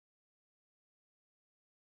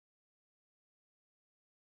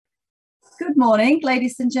Good morning,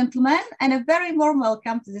 ladies and gentlemen, and a very warm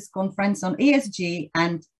welcome to this conference on ESG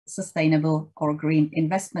and sustainable or green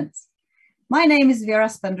investments. My name is Vera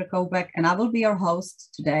Spender Koubek, and I will be your host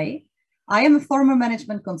today. I am a former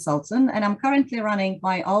management consultant, and I'm currently running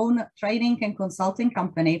my own training and consulting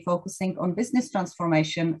company focusing on business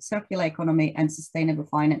transformation, circular economy, and sustainable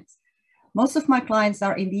finance. Most of my clients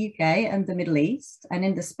are in the UK and the Middle East, and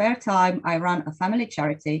in the spare time, I run a family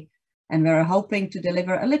charity, and we're hoping to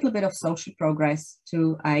deliver a little bit of social progress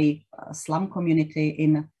to a slum community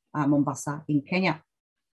in Mombasa in Kenya.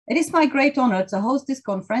 It is my great honor to host this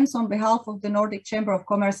conference on behalf of the Nordic Chamber of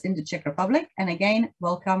Commerce in the Czech Republic, and again,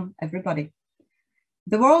 welcome everybody.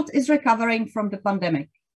 The world is recovering from the pandemic.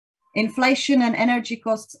 Inflation and energy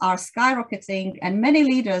costs are skyrocketing, and many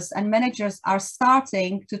leaders and managers are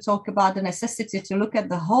starting to talk about the necessity to look at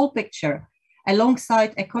the whole picture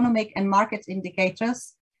alongside economic and market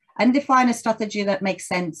indicators and define a strategy that makes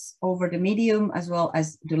sense over the medium as well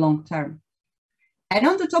as the long term. And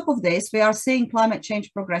on the top of this, we are seeing climate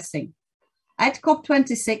change progressing. At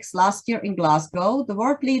COP26 last year in Glasgow, the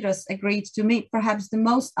world leaders agreed to meet perhaps the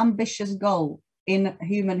most ambitious goal in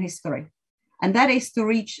human history, and that is to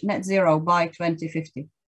reach net zero by 2050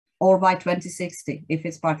 or by 2060, if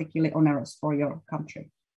it's particularly onerous for your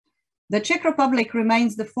country. The Czech Republic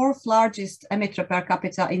remains the fourth largest emitter per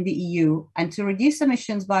capita in the EU, and to reduce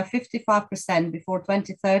emissions by 55% before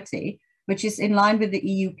 2030, which is in line with the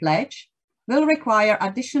EU pledge, will require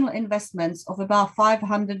additional investments of about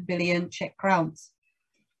 500 billion Czech crowns.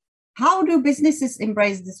 How do businesses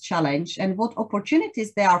embrace this challenge and what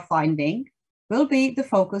opportunities they are finding will be the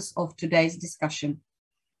focus of today's discussion.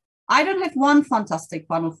 I don't have one fantastic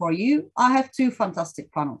panel for you, I have two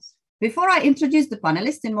fantastic panels. Before I introduce the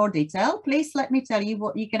panelists in more detail, please let me tell you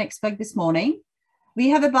what you can expect this morning. We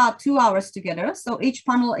have about 2 hours together, so each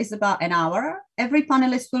panel is about an hour. Every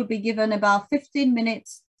panelist will be given about 15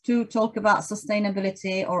 minutes to talk about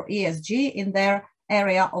sustainability or ESG in their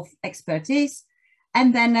area of expertise.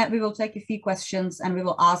 And then we will take a few questions and we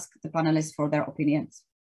will ask the panelists for their opinions.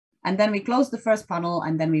 And then we close the first panel,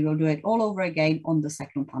 and then we will do it all over again on the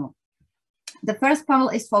second panel. The first panel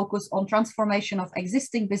is focused on transformation of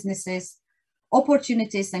existing businesses,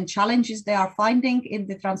 opportunities and challenges they are finding in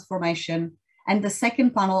the transformation. And the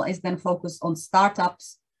second panel is then focused on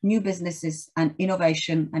startups, new businesses and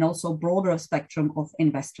innovation, and also broader spectrum of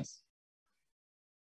investors.